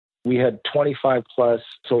We had 25 plus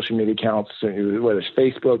social media accounts, whether it's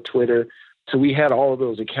Facebook, Twitter. So we had all of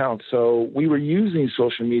those accounts. So we were using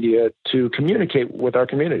social media to communicate with our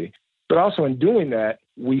community. But also in doing that,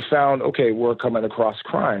 we found, okay, we're coming across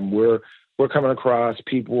crime. We're coming across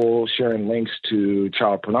people sharing links to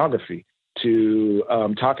child pornography, to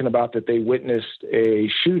talking about that they witnessed a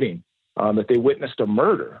shooting, that they witnessed a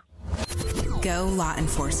murder. Go law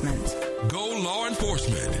enforcement. Go law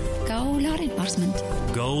enforcement. Go law enforcement.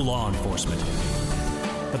 Go law enforcement.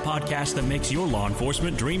 The podcast that makes your law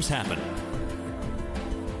enforcement dreams happen.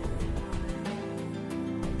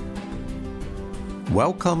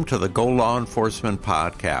 Welcome to the Go Law Enforcement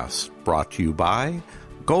Podcast, brought to you by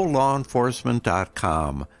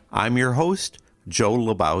GoLawEnforcement.com. I'm your host, Joe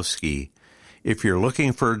Lebowski. If you're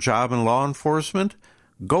looking for a job in law enforcement,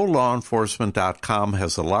 GoLawEnforcement.com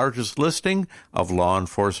has the largest listing of law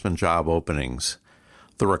enforcement job openings.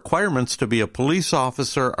 The requirements to be a police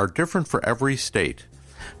officer are different for every state.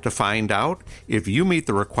 To find out if you meet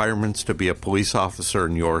the requirements to be a police officer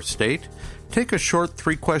in your state, take a short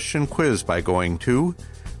 3-question quiz by going to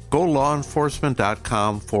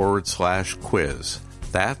GoLawEnforcement.com/quiz.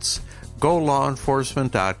 That's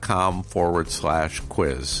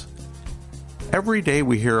GoLawEnforcement.com/quiz. Every day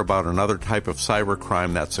we hear about another type of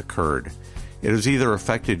cybercrime that's occurred. It has either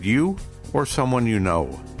affected you or someone you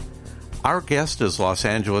know. Our guest is Los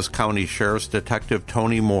Angeles County Sheriff's Detective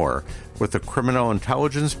Tony Moore with the Criminal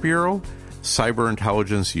Intelligence Bureau, Cyber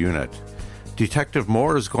Intelligence Unit. Detective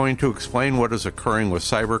Moore is going to explain what is occurring with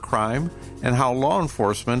cybercrime and how law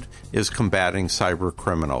enforcement is combating cyber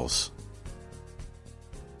criminals.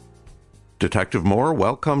 Detective Moore,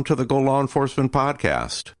 welcome to the Go Law Enforcement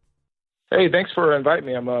Podcast. Hey, thanks for inviting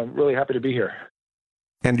me. I'm really happy to be here.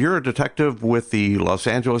 And you're a detective with the Los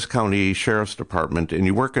Angeles County Sheriff's Department, and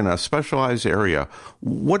you work in a specialized area.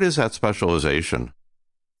 What is that specialization?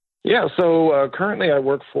 Yeah, so currently I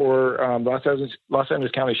work for Los Angeles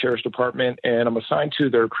County Sheriff's Department, and I'm assigned to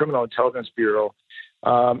their Criminal Intelligence Bureau,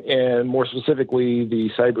 and more specifically, the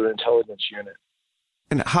Cyber Intelligence Unit.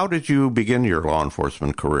 And how did you begin your law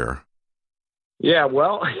enforcement career? Yeah,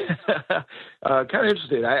 well, kind of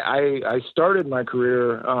interesting. I started my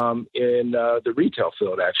career in the retail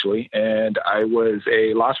field, actually, and I was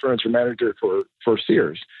a loss prevention manager for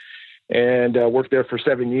Sears. And worked there for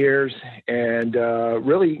 7 years, and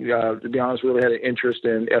really, to be honest, really had an interest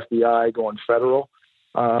in FBI going federal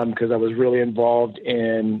because I was really involved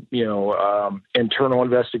in, internal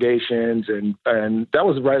investigations, and that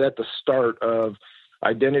was right at the start of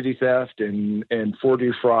identity theft and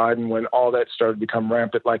forgery fraud, and when all that started to become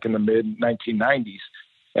rampant, like in the mid 1990s.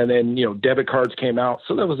 And then, debit cards came out.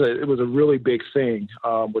 So it was a really big thing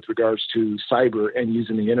with regards to cyber and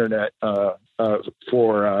using the internet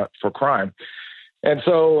for crime. And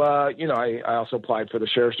so, I also applied for the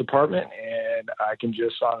Sheriff's Department, and I can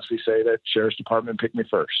just honestly say that Sheriff's Department picked me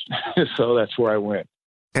first. So that's where I went.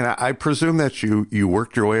 And I presume that you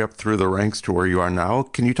worked your way up through the ranks to where you are now.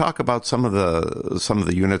 Can you talk about some of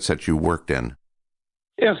the units that you worked in?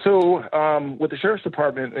 Yeah. So with the Sheriff's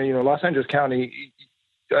Department, Los Angeles County.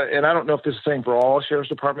 And I don't know if this is the same for all Sheriff's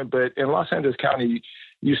Department, but in Los Angeles County,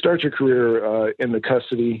 you start your career in the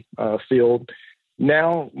custody field.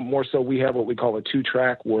 Now, more so, we have what we call a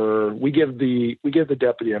 2-track, where we give the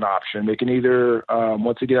deputy an option. They can either,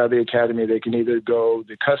 once they get out of the academy, they can either go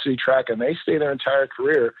the custody track and they stay their entire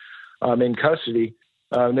career in custody.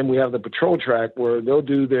 And then we have the patrol track, where they'll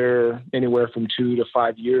do their anywhere from 2 to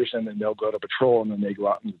 5 years, and then they'll go to patrol, and then they go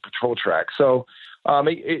out in the patrol track. So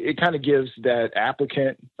it kind of gives that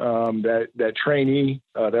applicant, that trainee,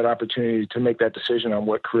 that opportunity to make that decision on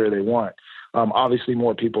what career they want. Obviously,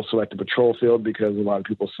 more people select the patrol field because a lot of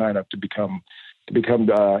people sign up to become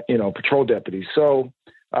patrol deputies. So,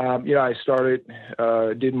 I started,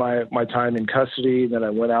 did my time in custody, then I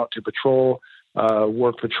went out to patrol.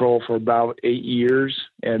 Worked patrol for about 8 years,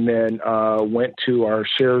 and then went to our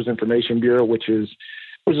Sheriff's Information Bureau, which is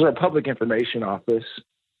our public information office,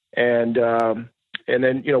 and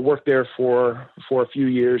then worked there for a few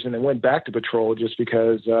years, and then went back to patrol just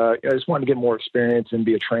because I just wanted to get more experience and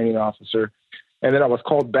be a training officer. And then I was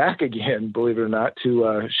called back again, believe it or not,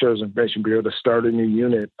 to Sheriff's Information Bureau to start a new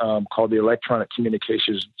unit called the Electronic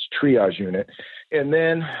Communications Triage Unit. And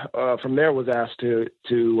then from there was asked to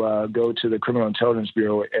go to the Criminal Intelligence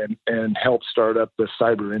Bureau and help start up the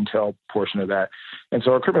cyber intel portion of that. And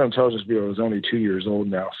so our Criminal Intelligence Bureau is only 2 years old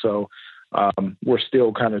now. So we're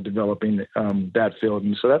still kind of developing that field.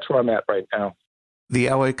 And so that's where I'm at right now. The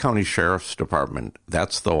LA County Sheriff's Department,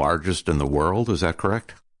 that's the largest in the world, is that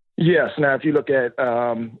correct? Yes. Now, if you look at,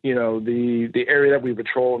 the area that we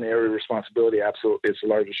patrol and the area of responsibility, absolutely, it's the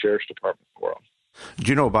largest sheriff's department in the world. Do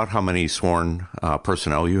you know about how many sworn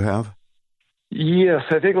personnel you have? Yes,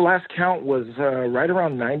 I think the last count was right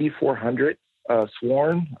around 9,400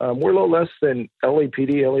 sworn. We're a little less than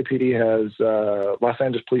LAPD. LAPD has Los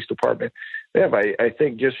Angeles Police Department. They have, I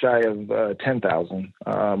think, just shy of 10,000.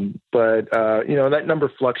 But that number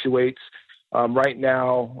fluctuates. Right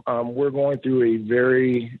now, we're going through a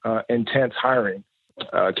very intense hiring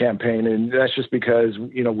campaign, and that's just because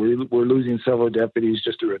we're losing several deputies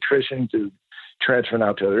just through attrition, through transferring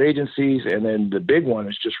out to other agencies, and then the big one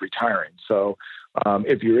is just retiring. So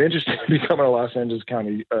if you're interested in becoming a Los Angeles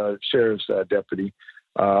County Sheriff's deputy,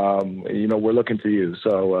 we're looking for you.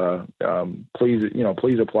 So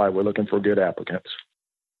please apply. We're looking for good applicants.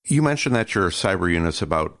 You mentioned that your cyber unit's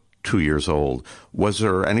about 2 years old. Was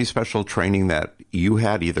there any special training that you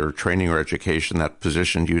had, either training or education, that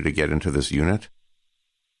positioned you to get into this unit?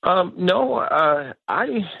 No,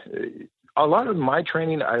 a lot of my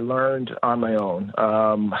training I learned on my own.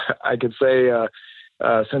 I could say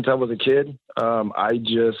since I was a kid, I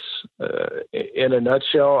just, in a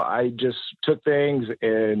nutshell, I just took things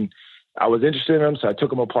and I was interested in them, so I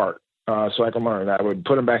took them apart so I can learn. I would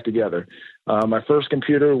put them back together. My first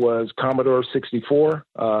computer was Commodore 64,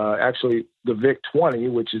 actually the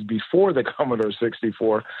VIC-20, which is before the Commodore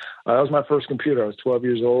 64. That was my first computer. I was 12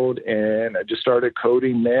 years old, and I just started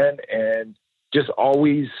coding then, and just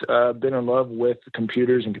always been in love with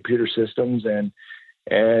computers and computer systems.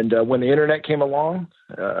 And when the internet came along,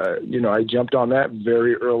 I jumped on that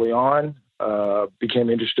very early on, became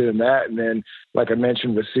interested in that. And then, like I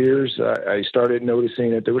mentioned with Sears, I started noticing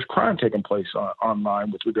that there was crime taking place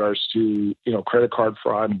online with regards to, credit card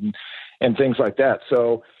fraud and things like that.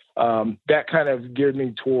 So that kind of geared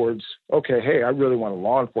me towards, okay, hey, I really want a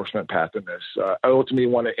law enforcement path in this. I ultimately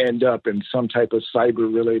want to end up in some type of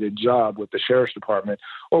cyber-related job with the Sheriff's Department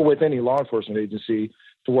or with any law enforcement agency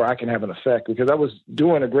to where I can have an effect, because I was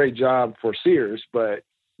doing a great job for Sears, but,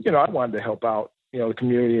 I wanted to help out, the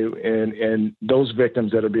community and those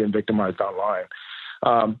victims that are being victimized online.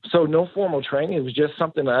 So no formal training. It was just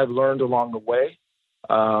something that I've learned along the way.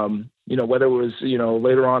 Whether it was,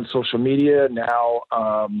 later on social media, now,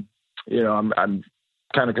 I'm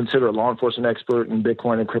kind of considered a law enforcement expert in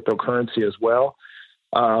Bitcoin and cryptocurrency as well.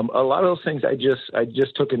 A lot of those things I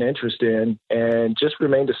just took an interest in and just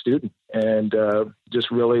remained a student and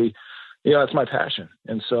just really, it's my passion.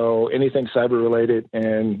 And so anything cyber related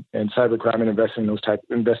and cybercrime and investigating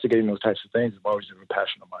those types of things have always been a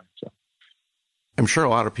passion of mine. So. I'm sure a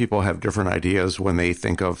lot of people have different ideas when they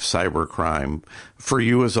think of cybercrime. For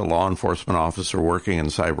you as a law enforcement officer working in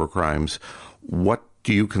cybercrimes, what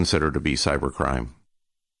do you consider to be cybercrime?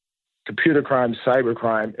 Computer crime,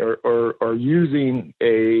 cybercrime, or using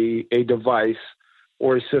a device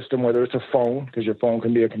or a system, whether it's a phone, because your phone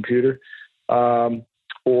can be a computer,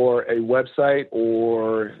 or a website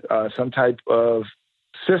or some type of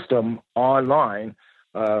system online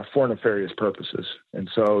for nefarious purposes. And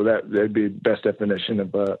so that'd be the best definition of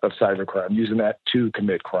cybercrime, using that to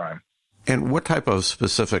commit crime. And what type of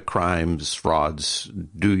specific crimes, frauds,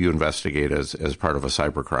 do you investigate as part of a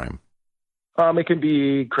cybercrime? It can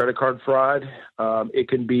be credit card fraud. It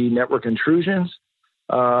can be network intrusions.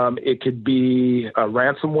 It could be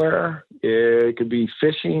ransomware. It could be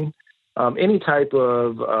phishing. Any type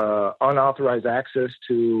of unauthorized access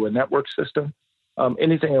to a network system.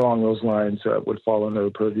 Anything along those lines would fall under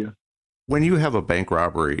the purview. When you have a bank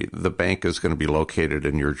robbery, the bank is going to be located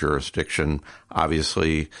in your jurisdiction.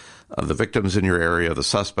 Obviously, the victim's in your area. The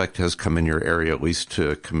suspect has come in your area at least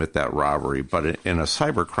to commit that robbery. But in a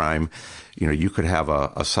cybercrime, you could have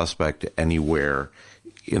a suspect anywhere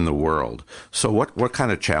in the world. So what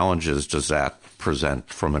kind of challenges does that present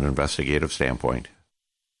from an investigative standpoint?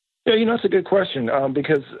 Yeah, it's a good question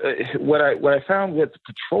because what I found with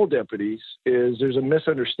patrol deputies is there's a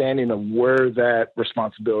misunderstanding of where that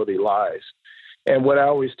responsibility lies. And what I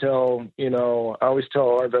always tell,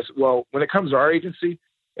 our investors, well, when it comes to our agency,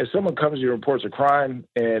 if someone comes to you and reports a crime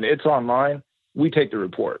and it's online, we take the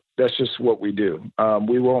report. That's just what we do.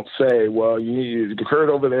 We won't say, well, it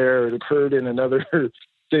occurred over there, it occurred in another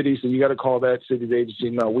city, so you got to call that city's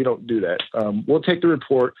agency. No, we don't do that. We'll take the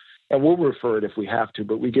report. And we'll refer it if we have to,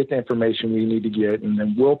 but we get the information we need to get, and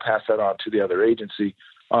then we'll pass that on to the other agency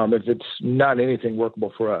if it's not anything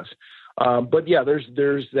workable for us. But yeah, there's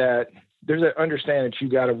that understanding that you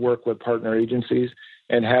got to work with partner agencies,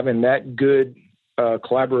 and having that good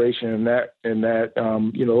collaboration and that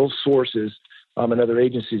those sources and other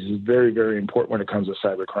agencies is very, very important when it comes to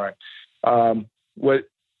cybercrime. What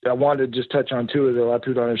I wanted to just touch on too is a lot of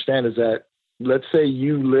people don't understand is that let's say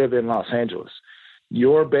you live in Los Angeles.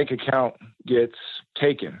 Your bank account gets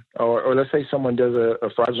taken, or let's say someone does a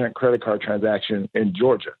fraudulent credit card transaction in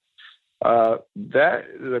Georgia. That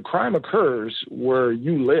the crime occurs where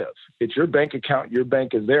you live. It's your bank account. Your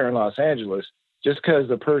bank is there in Los Angeles. Just because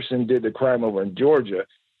the person did the crime over in Georgia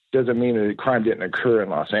doesn't mean that the crime didn't occur in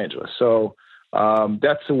Los Angeles. So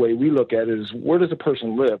that's the way we look at it, is where does the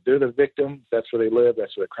person live? They're the victim. That's where they live.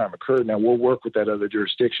 That's where the crime occurred. Now, we'll work with that other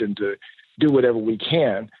jurisdiction to do whatever we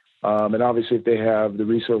can. And obviously, if they have the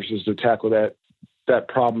resources to tackle that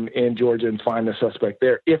problem in Georgia and find the suspect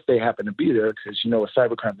there, if they happen to be there, because, with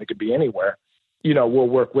cybercrime, they could be anywhere, we'll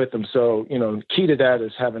work with them. So, key to that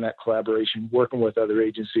is having that collaboration, working with other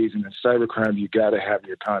agencies. And in cybercrime, you got to have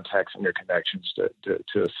your contacts and your connections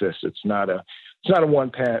to assist. It's not a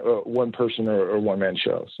one person or one man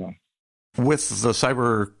show. So, with the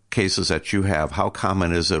cyber cases that you have, how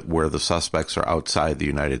common is it where the suspects are outside the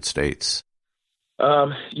United States?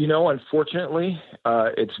 Unfortunately,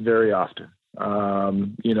 it's very often.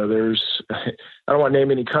 There's, I don't want to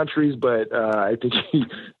name any countries, but I think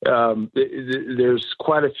there's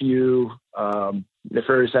quite a few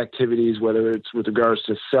nefarious activities, whether it's with regards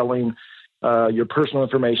to selling your personal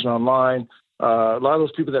information online. A lot of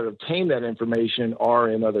those people that obtain that information are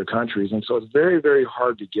in other countries, and so it's very, very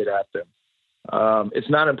hard to get at them. It's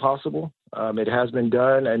not impossible. It has been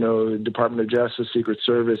done. I know the Department of Justice, Secret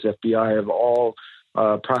Service, FBI have all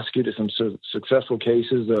prosecuted some successful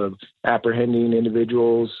cases of apprehending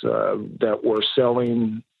individuals that were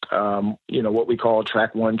selling, what we call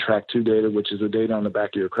track 1, track 2 data, which is the data on the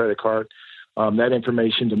back of your credit card, that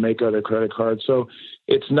information to make other credit cards. So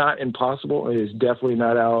it's not impossible. It is definitely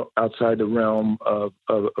not outside the realm of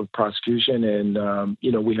prosecution. And,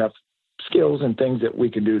 we have skills and things that we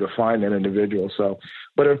can do to find that individual. So,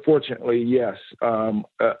 but unfortunately, yes,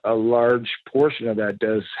 a large portion of that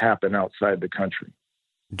does happen outside the country.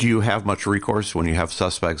 Do you have much recourse when you have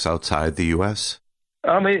suspects outside the U.S.?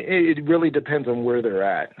 It really depends on where they're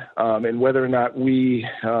at, and whether or not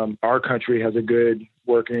our country has a good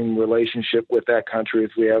working relationship with that country.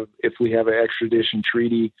 If we have an extradition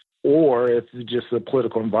treaty, or if just the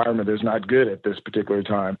political environment is not good at this particular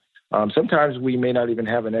time. Sometimes we may not even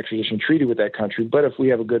have an extradition treaty with that country, but if we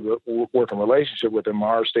have a good working relationship with them,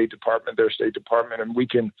 our State Department, their State Department, and we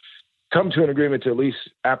can come to an agreement to at least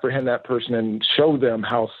apprehend that person and show them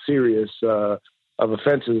how serious of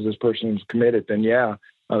offenses this person has committed, then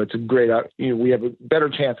it's a great, we have a better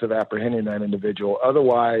chance of apprehending that individual.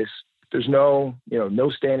 Otherwise, there's no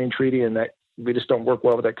standing treaty and that we just don't work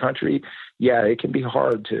well with that country. Yeah, it can be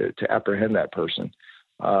hard to apprehend that person.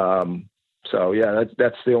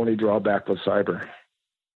 That's the only drawback with cyber.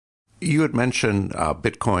 You had mentioned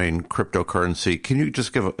Bitcoin, cryptocurrency. Can you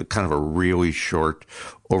just give a kind of a really short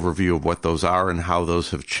overview of what those are and how those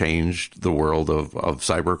have changed the world of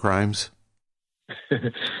cyber crimes?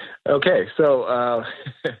 Okay, so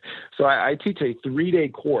I teach a 3-day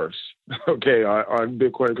course, on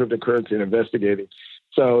Bitcoin and cryptocurrency and investigating.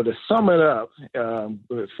 So to sum it up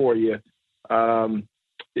for you,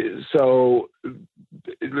 so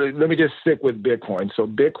let me just stick with Bitcoin. So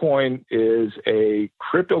Bitcoin is a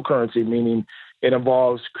cryptocurrency, meaning it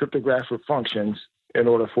involves cryptographic functions in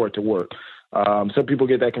order for it to work. Some people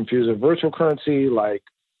get that confused with virtual currency, like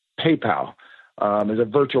PayPal is a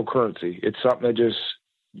virtual currency. It's something that just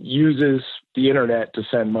uses the internet to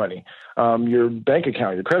send money. Your bank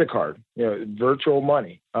account, your credit card, virtual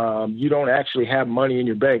money. You don't actually have money in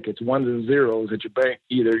your bank. It's ones and zeros that your bank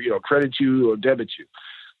either credits you or debits you.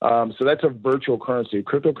 So that's a virtual currency.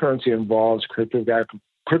 Cryptocurrency involves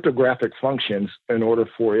cryptographic functions in order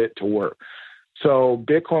for it to work. So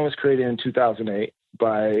Bitcoin was created in 2008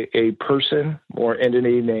 by a person or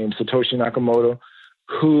entity named Satoshi Nakamoto,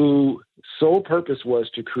 whose sole purpose was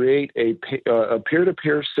to create a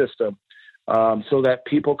peer-to-peer system so that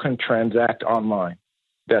people can transact online.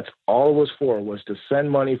 That's all it was for, was to send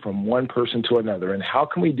money from one person to another. And how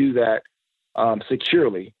can we do that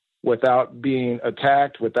securely without being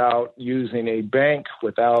attacked, without using a bank,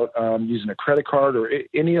 without using a credit card or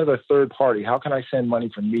any other third party? How can I send money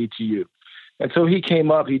from me to you? And so he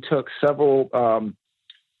took several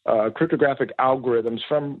cryptographic algorithms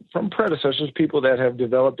from predecessors, people that have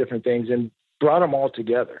developed different things, and brought them all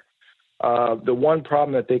together. The one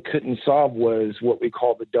problem that they couldn't solve was what we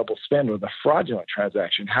call the double spend or the fraudulent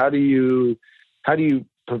transaction. How do you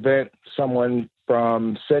prevent someone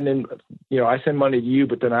from sending, I send money to you,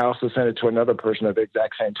 but then I also send it to another person at the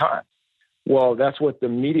exact same time? Well, that's what the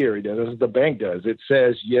intermediary does. That's what the bank does. It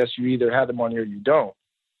says, yes, you either have the money or you don't.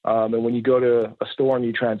 And when you go to a store and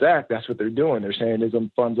you transact, that's what they're doing. They're saying, is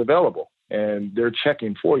funds available? And they're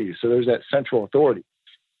checking for you. So there's that central authority.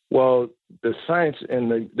 Well, the science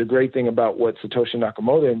and the great thing about what Satoshi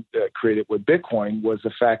Nakamoto created with Bitcoin was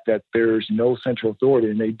the fact that there's no central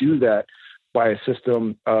authority, and they do that by a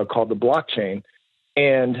system called the blockchain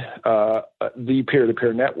and the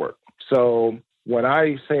peer-to-peer network. So when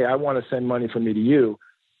I say I want to send money from me to you,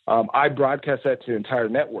 I broadcast that to the entire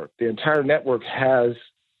network. The entire network has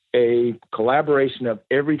a collaboration of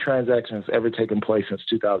every transaction that's ever taken place since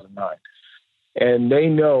 2009. And they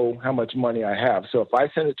know how much money I have. So if I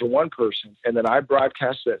send it to one person and then I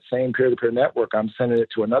broadcast that same peer-to-peer network, I'm sending it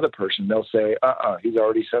to another person, they'll say, he's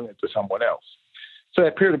already sending it to someone else. So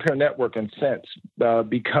that peer-to-peer network, in sense,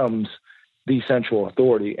 becomes the central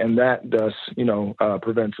authority, and that thus,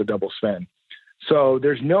 prevents a double spend. So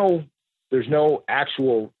there's no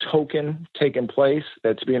actual token taking place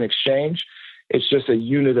that's being exchanged. It's just a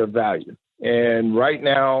unit of value. And right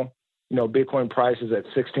now, Bitcoin price is at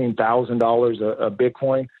 $16,000 a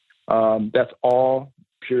Bitcoin. That's all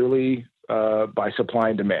purely by supply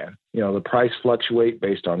and demand. The price fluctuate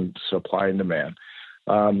based on supply and demand.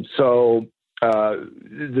 So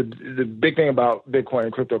the big thing about Bitcoin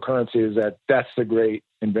and cryptocurrency is that that's the great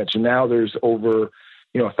invention. Now there's over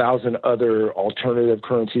 1,000 other alternative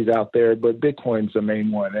currencies out there, but Bitcoin's the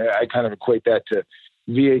main one. I kind of equate that to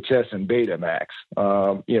VHS and Betamax.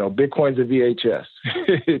 Bitcoin's a VHS.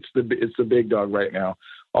 it's the big dog right now.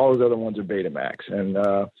 All those other ones are Betamax,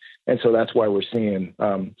 and so that's why we're seeing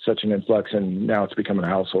such an influx, and now it's becoming a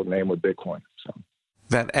household name with Bitcoin. So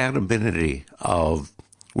that anonymity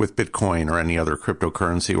with Bitcoin or any other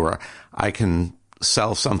cryptocurrency, where I can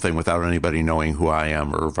sell something without anybody knowing who I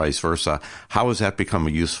am, or vice versa. How has that become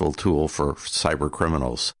a useful tool for cyber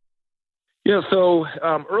criminals? Yeah, so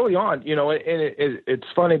early on, it's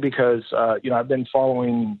funny because, I've been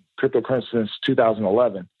following cryptocurrency since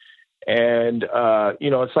 2011. And,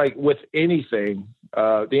 it's like with anything,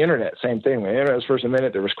 the internet, same thing. When the internet was first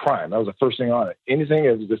invented, there was crime. That was the first thing on it. Anything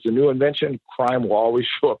is just a new invention, crime will always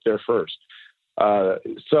show up there first.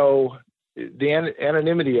 So the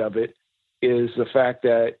anonymity of it is the fact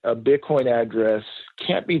that a Bitcoin address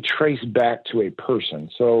can't be traced back to a person.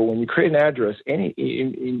 So when you create an address,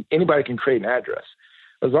 anybody can create an address.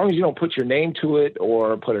 As long as you don't put your name to it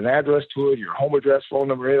or put an address to it, your home address, phone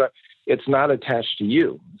number, it's not attached to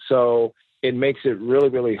you. So it makes it really,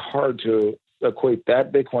 really hard to equate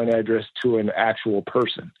that Bitcoin address to an actual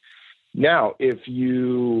person. Now, if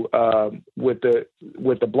you, with the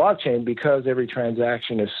blockchain, because every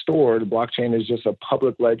transaction is stored, the blockchain is just a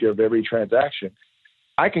public ledger of every transaction,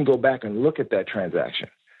 I can go back and look at that transaction.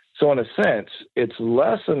 So in a sense, it's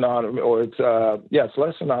less anonymous, or it's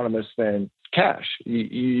less anonymous than cash.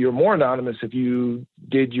 You're more anonymous if you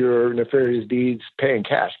did your nefarious deeds paying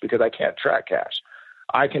cash, because I can't track cash.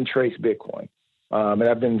 I can trace Bitcoin. And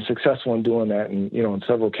I've been successful in doing that, in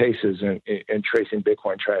several cases, in tracing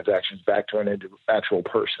Bitcoin transactions back to an actual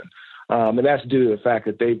person. And that's due to the fact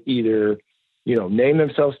that they've either, named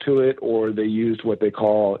themselves to it, or they used what they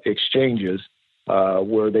call exchanges,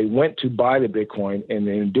 where they went to buy the Bitcoin, and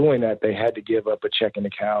in doing that, they had to give up a checking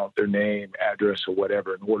account, their name, address, or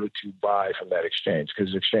whatever in order to buy from that exchange,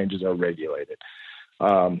 because exchanges are regulated.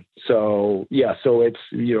 So it's,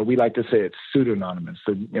 we like to say it's pseudonymous.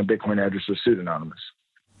 The Bitcoin address is pseudonymous.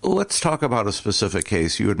 Let's talk about a specific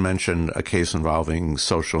case. You had mentioned a case involving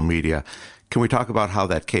social media. Can we talk about how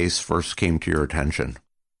that case first came to your attention?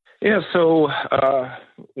 Yeah. So,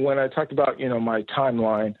 when I talked about, my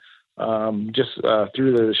timeline, just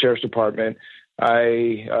through the Sheriff's Department,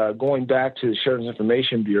 going back to the Sheriff's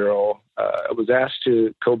Information Bureau, I was asked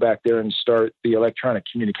to go back there and start the Electronic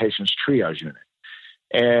Communications Triage Unit.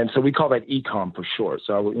 And so we call that ECOM for short.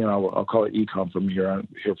 So, I'll call it ECOM from here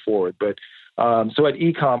forward. But so at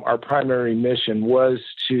ECOM, our primary mission was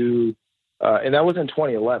to, and that was in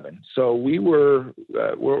 2011. So we're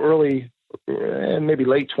early, maybe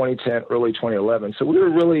late 2010, early 2011. So we were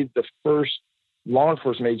really the first law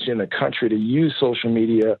enforcement agency in the country to use social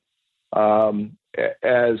media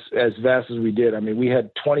as vast as we did. I mean, we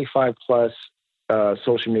had 25 plus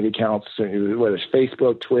social media accounts, whether it's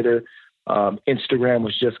Facebook, Twitter. Instagram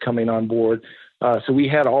was just coming on board. So we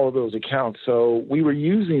had all of those accounts. So we were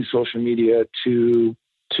using social media to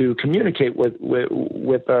communicate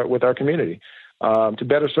with our community, to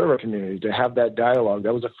better serve our community, to have that dialogue.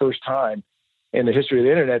 That was the first time in the history of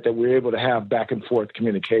the internet that we were able to have back and forth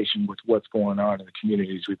communication with what's going on in the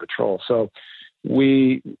communities we patrol. So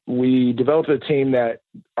we developed a team that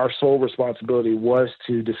our sole responsibility was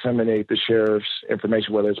to disseminate the sheriff's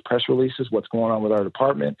information, whether it's press releases, what's going on with our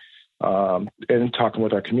department, and talking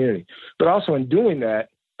with our community. But also in doing that,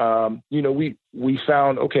 we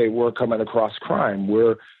found, okay, we're coming across crime.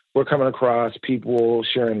 We're coming across people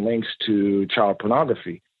sharing links to child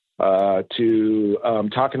pornography. to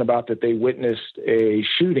talking about that they witnessed a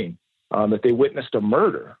shooting, that they witnessed a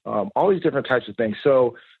murder, all these different types of things.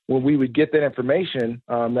 So when we would get that information,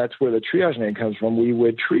 that's where the triage name comes from. We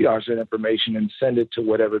would triage that information and send it to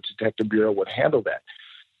whatever detective bureau would handle that.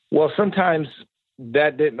 Well, sometimes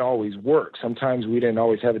that didn't always work. Sometimes we didn't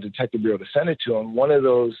always have a detective bureau to send it to. And one of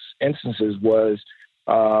those instances was,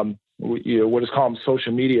 what is called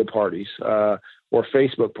social media parties or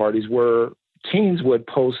Facebook parties, where teens would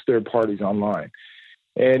post their parties online.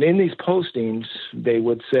 And in these postings, they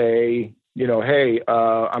would say, hey,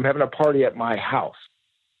 I'm having a party at my house.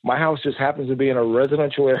 My house just happens to be in a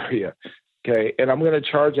residential area. Okay. And I'm going to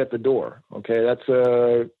charge at the door. Okay. That's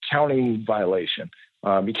a county violation.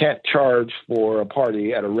 You can't charge for a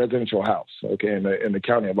party at a residential house, okay, in the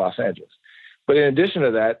county of Los Angeles. But in addition to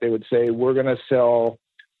that, they would say, we're going to sell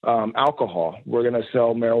alcohol. We're going to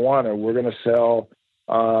sell marijuana. We're going to sell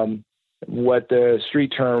what the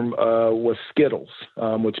street term was Skittles,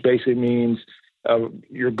 which basically means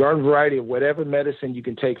your garden variety of whatever medicine you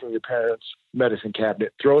can take from your parents' medicine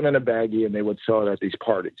cabinet, throw it in a baggie, and they would sell it at these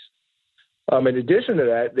parties. In addition to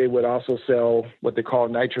that, they would also sell what they call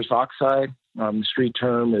nitrous oxide. The street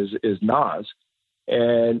term is NOS.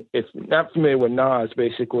 And if you're not familiar with NOS,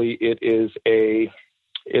 basically it's a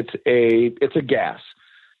gas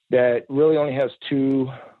that really only has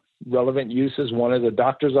two relevant uses. One is a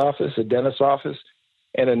doctor's office, a dentist's office,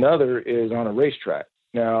 and another is on a racetrack.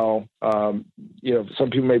 Now, some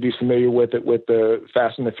people may be familiar with it with the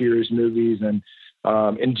Fast and the Furious movies and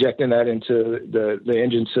injecting that into the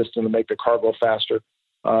engine system to make the car go faster.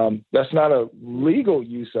 That's not a legal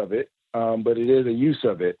use of it, but it is a use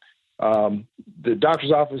of it. The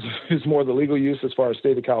doctor's office is more the legal use as far as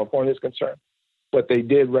state of California is concerned. But they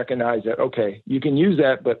did recognize that, okay, you can use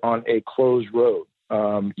that, but on a closed road.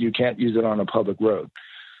 You can't use it on a public road.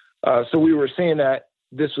 So we were seeing that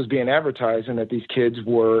this was being advertised and that these kids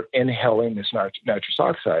were inhaling this nitrous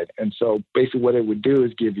oxide. And so basically what it would do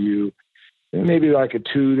is give you maybe like a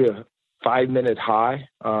 2 to 5 minute high,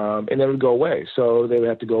 and then it would go away. So they would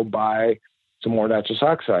have to go buy some more nitrous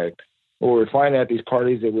oxide. What we were finding at these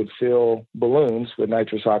parties, they would fill balloons with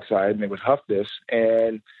nitrous oxide and they would huff this.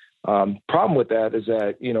 And problem with that is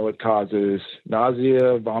that, it causes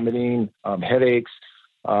nausea, vomiting, headaches.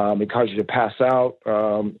 It causes you to pass out,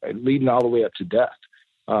 leading all the way up to death.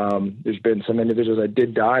 There's been some individuals that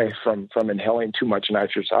did die from inhaling too much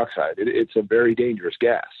nitrous oxide. It's a very dangerous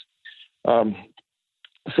gas.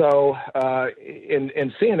 So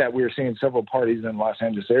in seeing that, we were seeing several parties in the Los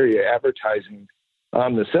Angeles area advertising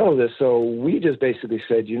the sale of this. So we just basically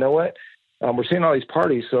said, you know what? We're seeing all these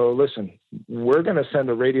parties. So listen, we're going to send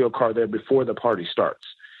a radio car there before the party starts.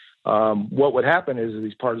 What would happen is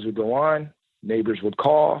these parties would go on, neighbors would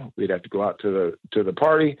call, we'd have to go out to the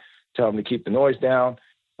party, tell them to keep the noise down.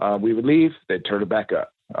 We would leave, they'd turn it back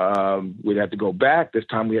up. We'd have to go back. This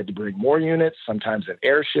time we had to bring more units, sometimes an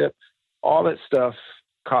airship. All that stuff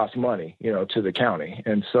costs money, to the county.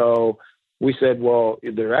 And so we said, well,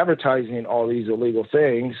 they're advertising all these illegal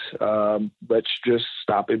things. Let's just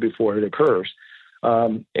stop it before it occurs.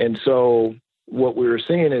 And so what we were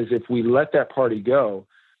seeing is if we let that party go,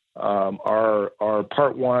 our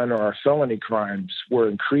part one or our felony crimes were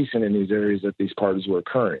increasing in these areas that these parties were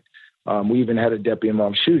occurring. We even had a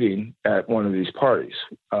deputy-involved shooting at one of these parties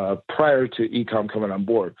prior to ECOM coming on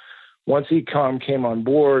board. Once ECOM came on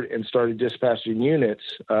board and started dispatching units,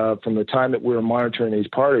 from the time that we were monitoring these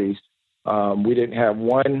parties, we didn't have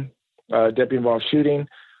one deputy-involved shooting.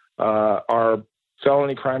 Our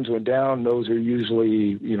felony crimes went down. Those are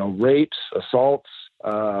usually, rapes, assaults,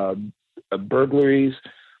 burglaries,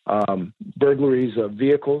 burglaries of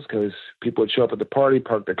vehicles, because people would show up at the party,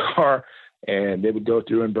 park their car, and they would go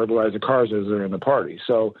through and burglarize the cars as they're in the party.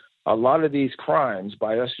 So a lot of these crimes,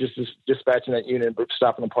 by us just dispatching that unit and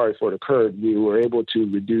stopping the party before it occurred, we were able to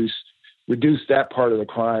reduce that part of the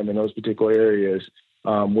crime in those particular areas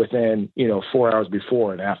within 4 hours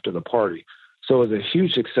before and after the party. So it was a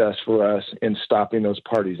huge success for us in stopping those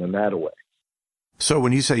parties in that way. So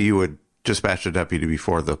when you say you would dispatch a deputy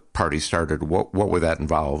before the party started, what would that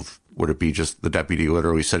involve? Would it be just the deputy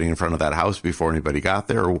literally sitting in front of that house before anybody got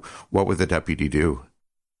there, or what would the deputy do?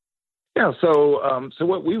 Yeah, so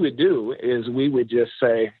what we would do is we would just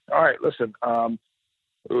say, all right, listen, I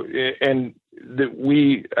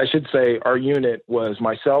should say our unit was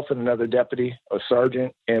myself and another deputy, a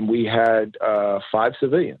sergeant, and we had 5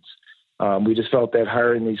 civilians. We just felt that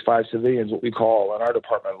hiring these 5 civilians, what we call in our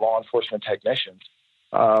department law enforcement technicians,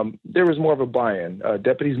 there was more of a buy-in.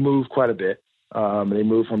 Deputies moved quite a bit. They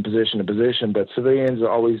move from position to position, but civilians are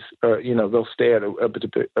always, they'll stay at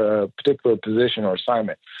a particular position or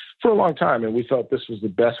assignment for a long time. And we felt this was the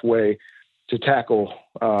best way to tackle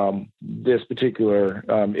this particular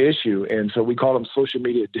issue. And so we call them social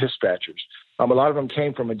media dispatchers. A lot of them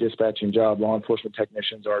came from a dispatching job. Law enforcement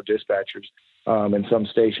technicians are dispatchers in some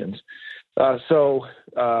stations. So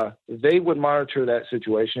they would monitor that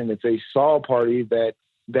situation. If they saw a party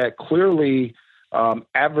that clearly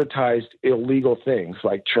advertised illegal things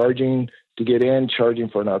like charging to get in, charging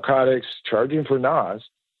for narcotics, charging for NOS,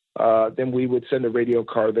 then we would send a radio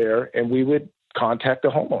car there and we would contact the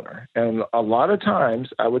homeowner. And a lot of times,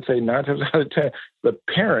 I would say 9 times out of 10, the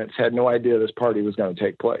parents had no idea this party was going to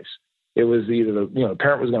take place. It was either the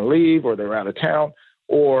parent was going to leave, or they were out of town,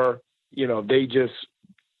 or they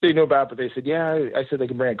knew about it, but they said, yeah, I said they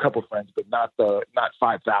can bring a couple friends, but not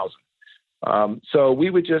 5,000. So we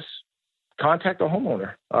would just contact the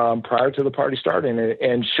homeowner prior to the party starting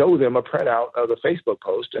and show them a printout of the Facebook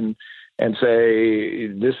post and say,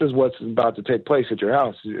 this is what's about to take place at your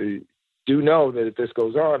house. Do know that if this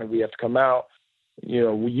goes on and we have to come out,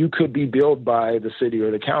 you could be billed by the city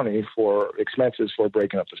or the county for expenses for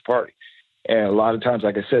breaking up this party. And a lot of times,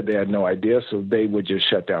 like I said, they had no idea, so they would just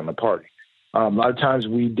shut down the party. A lot of times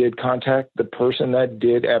we did contact the person that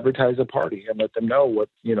did advertise the party and let them know what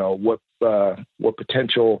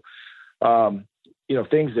potential,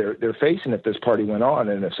 things they're facing if this party went on,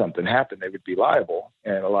 and if something happened, they would be liable.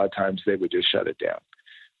 And a lot of times they would just shut it down.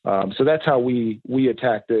 So that's how we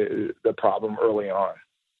attacked the problem early on.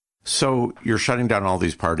 So you're shutting down all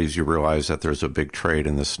these parties. You realize that there's a big trade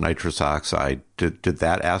in this nitrous oxide. Did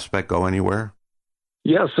that aspect go anywhere?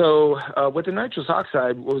 Yeah. So with the nitrous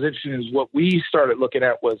oxide, what was interesting is what we started looking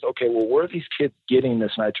at was, okay, well, where are these kids getting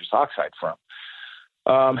this nitrous oxide from?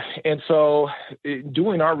 And so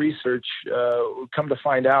doing our research, come to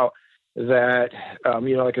find out that,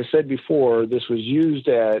 like I said before, this was used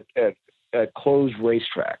at closed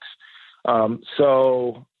racetracks.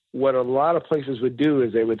 So what a lot of places would do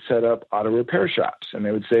is they would set up auto repair shops, and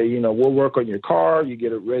they would say, we'll work on your car. You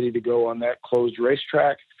get it ready to go on that closed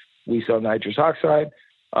racetrack. We sell nitrous oxide.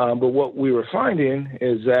 But what we were finding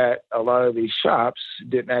is that a lot of these shops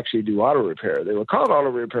didn't actually do auto repair. They were called auto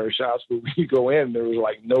repair shops, but when you go in, there was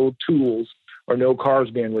like no tools or no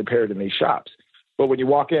cars being repaired in these shops. But when you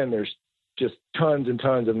walk in, there's just tons and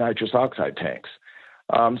tons of nitrous oxide tanks.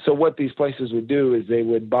 So what these places would do is they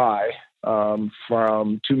would buy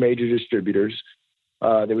from two major distributors.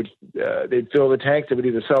 They'd fill the tanks. They would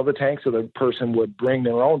either sell the tanks, or the person would bring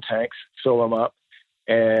their own tanks, fill them up,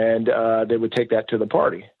 and they would take that to the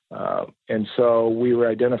party. And so we were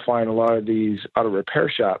identifying a lot of these auto repair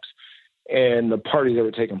shops and the parties that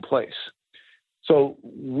were taking place. So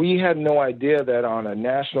we had no idea that on a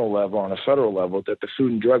national level, on a federal level, that the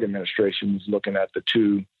Food and Drug Administration was looking at the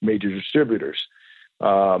two major distributors.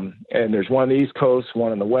 And there's one on the East Coast,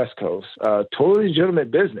 one on the West Coast. Totally legitimate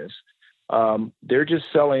business. They're just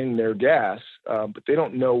selling their gas, but they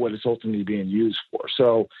don't know what it's ultimately being used for.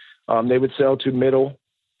 So they would sell to middle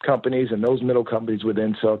companies, and those middle companies would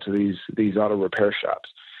then sell to these auto repair shops.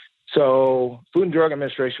 So Food and Drug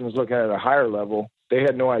Administration was looking at a higher level. They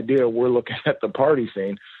had no idea we're looking at the party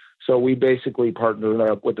scene. So we basically partnered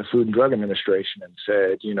up with the Food and Drug Administration and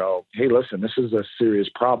said, hey, listen, this is a serious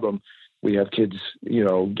problem. We have kids,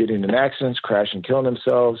 getting in accidents, crashing, killing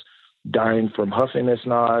themselves, dying from huffing this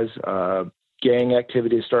NOS. Gang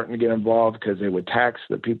activity is starting to get involved because they would tax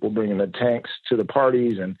the people bringing the tanks to the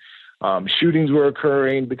parties, and shootings were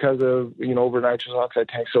occurring because of, over nitrous oxide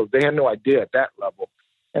tanks. So they had no idea at that level.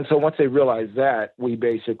 And so once they realized that, we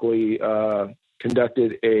basically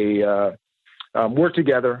conducted work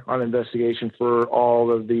together on investigation for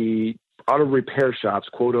all of the auto repair shops,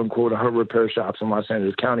 quote unquote, auto repair shops in Los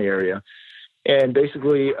Angeles County area, and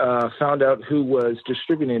basically found out who was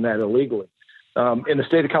distributing that illegally. In the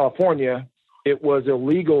state of California, it was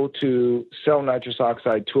illegal to sell nitrous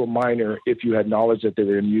oxide to a minor if you had knowledge that they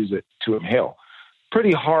were going to use it to inhale.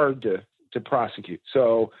 Pretty hard to prosecute.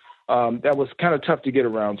 So that was kind of tough to get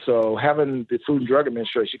around. So having the Food and Drug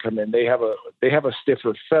Administration come in, they have a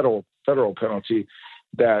stiffer federal penalty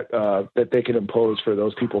that they can impose for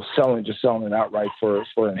those people selling it outright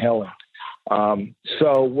for inhaling.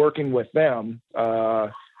 So working with them,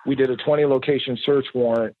 we did a 20 location search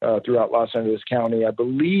warrant throughout Los Angeles County, I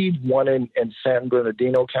believe one in San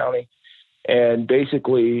Bernardino County, and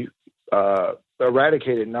basically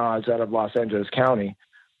eradicated NOS out of Los Angeles County.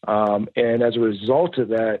 And as a result of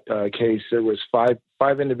that case, there was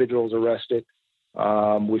five individuals arrested.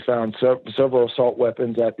 We found several assault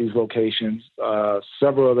weapons at these locations,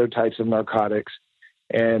 several other types of narcotics.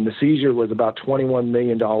 And the seizure was about $21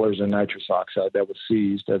 million in nitrous oxide that was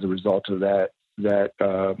seized as a result of that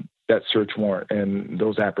search warrant and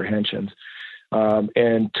those apprehensions.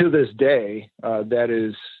 And to this day, that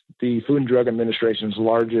is the Food and Drug Administration's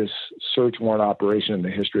largest search warrant operation in the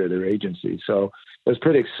history of their agency. So it was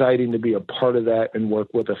pretty exciting to be a part of that and work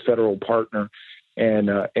with a federal partner and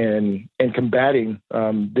combating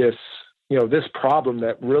this problem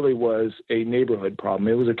that really was a neighborhood problem.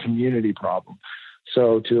 It was a community problem.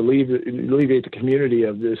 So to alleviate the community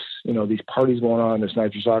of this, these parties going on, this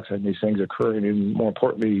nitrous oxide, and these things occurring, and more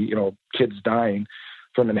importantly, kids dying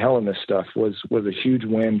from inhaling this stuff was a huge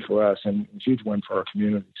win for us and a huge win for our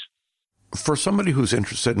communities. For somebody who's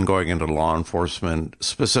interested in going into law enforcement,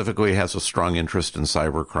 specifically has a strong interest in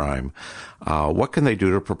cybercrime, what can they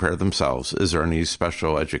do to prepare themselves? Is there any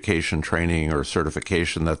special education, training, or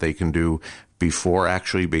certification that they can do before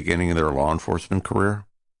actually beginning their law enforcement career?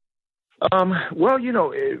 Well,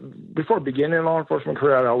 before beginning a law enforcement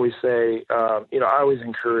career, I'd always say, I always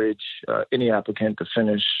encourage any applicant to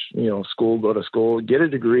finish, school, go to school, get a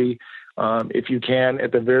degree. If you can,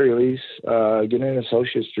 at the very least, get an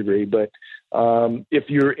associate's degree. But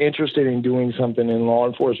if you're interested in doing something in law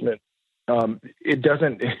enforcement, it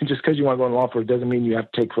doesn't, just because you want to go in law enforcement doesn't mean you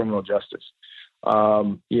have to take criminal justice.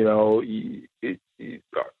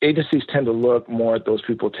 Agencies tend to look more at those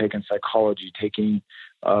people taking psychology, taking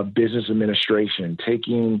business administration,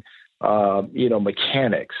 taking,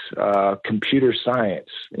 mechanics, computer science,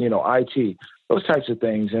 IT, those types of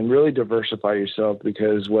things, and really diversify yourself,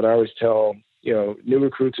 because what I always tell, new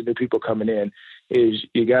recruits and new people coming in is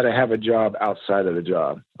you got to have a job outside of the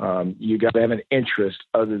job. You got to have an interest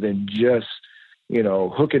other than just,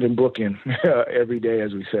 hooking and booking every day,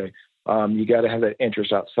 as we say. You got to have that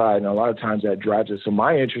interest outside. And a lot of times that drives it. So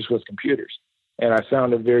my interest was computers. And I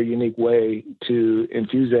found a very unique way to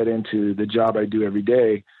infuse that into the job I do every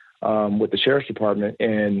day with the Sheriff's Department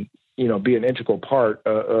and, be an integral part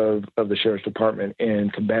of the Sheriff's Department in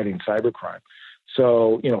combating cybercrime.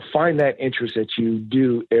 So, find that interest that you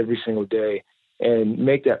do every single day and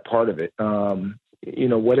make that part of it,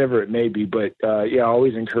 whatever it may be. But, I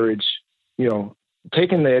always encourage,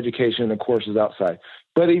 taking the education and the courses outside.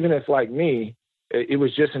 But even if, like me, it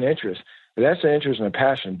was just an interest, if that's an interest and a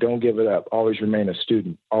passion, don't give it up. Always remain a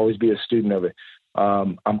student. Always be a student of it.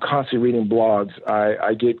 I'm constantly reading blogs.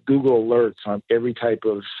 I get Google alerts on every type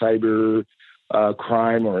of cyber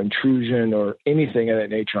crime or intrusion or anything of that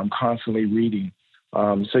nature. I'm constantly reading.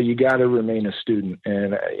 So you got to remain a student.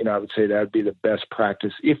 And, I would say that would be the best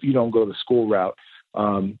practice. If you don't go the school route,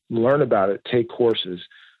 learn about it, take courses.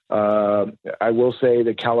 I will say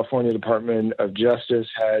the California Department of Justice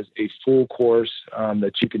has a full course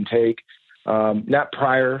that you can take. Not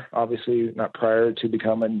prior to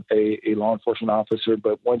becoming a law enforcement officer,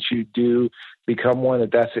 but once you do become one,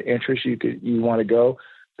 that's the interest you want to go.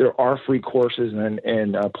 There are free courses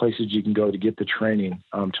and places you can go to get the training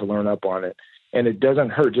to learn up on it. And it doesn't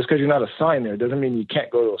hurt. Just because you're not assigned there doesn't mean you can't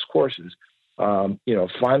go to those courses.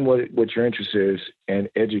 Find what your interest is and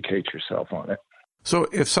educate yourself on it. So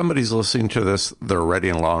if somebody's listening to this, they're already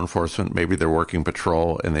in law enforcement, maybe they're working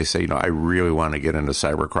patrol, and they say, I really want to get into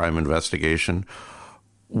cybercrime investigation,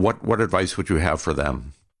 what advice would you have for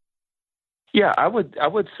them? Yeah, I would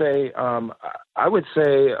say, and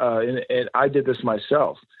I did this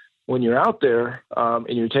myself. When you're out there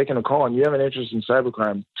and you're taking a call and you have an interest in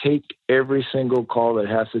cybercrime, take every single call that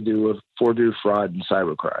has to do with forgery, fraud, and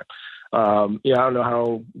cybercrime. I don't know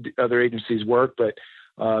how the other agencies work, but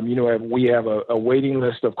we have a waiting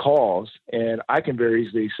list of calls, and I can very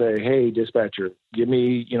easily say, hey, dispatcher, give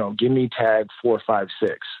me tag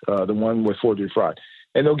 456, the one with forgery fraud,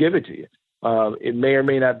 and they'll give it to you. It may or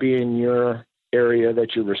may not be in your area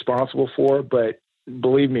that you're responsible for, but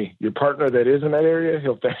believe me, your partner that is in that area,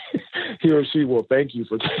 he or she will thank you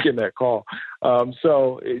for taking that call. You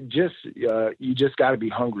just got to be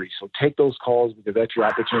hungry. So take those calls, because that's your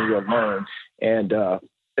opportunity to learn, and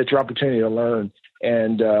it's your opportunity to learn.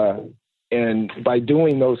 And by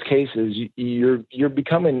doing those cases, you're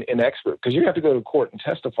becoming an expert, because you have to go to court and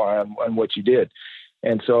testify on what you did.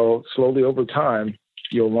 And so slowly over time,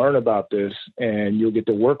 you'll learn about this, and you'll get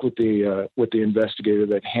to work with the investigator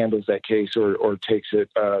that handles that case or takes it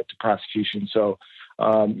to prosecution. So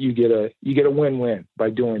you get a win-win by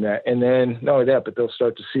doing that. And then not only that, but they'll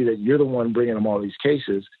start to see that you're the one bringing them all these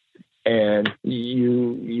cases, and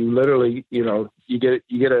you literally, you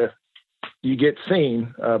get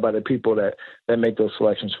seen by the people that make those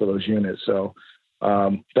selections for those units. So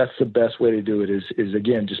that's the best way to do it is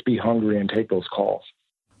again, just be hungry and take those calls.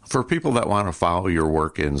 For people that want to follow your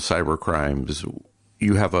work in cyber crimes,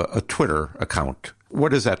 you have a Twitter account.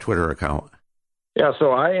 What is that Twitter account? Yeah,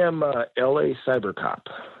 so I am LA Cyber Cop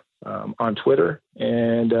on Twitter,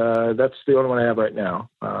 and that's the only one I have right now.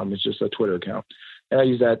 It's just a Twitter account. And I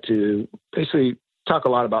use that to basically talk a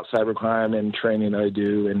lot about cybercrime and training that I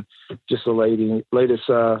do, and just the latest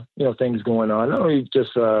things going on, not only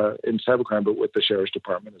just in cybercrime, but with the Sheriff's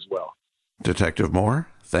Department as well. Detective Moore,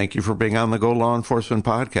 thank you for being on the Go Law Enforcement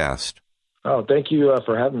podcast. Oh, thank you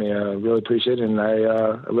for having me. I really appreciate it, and I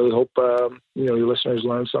really hope your listeners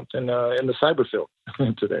learned something in the cyber field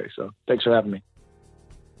today. So thanks for having me.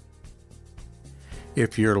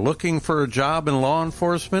 If you're looking for a job in law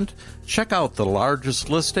enforcement, check out the largest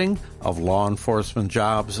listing of law enforcement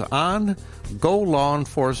jobs on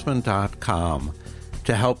golawenforcement.com.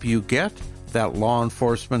 To help you get that law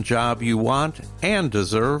enforcement job you want and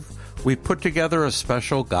deserve, we put together a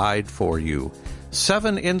special guide for you.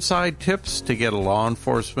 7 inside tips to get a law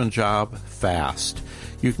enforcement job fast.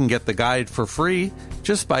 You can get the guide for free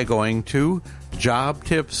just by going to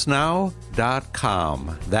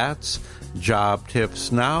jobtipsnow.com. That's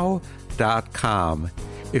jobtipsnow.com.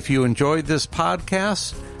 If you enjoyed this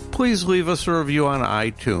podcast, please leave us a review on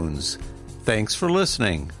iTunes. Thanks for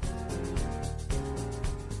listening.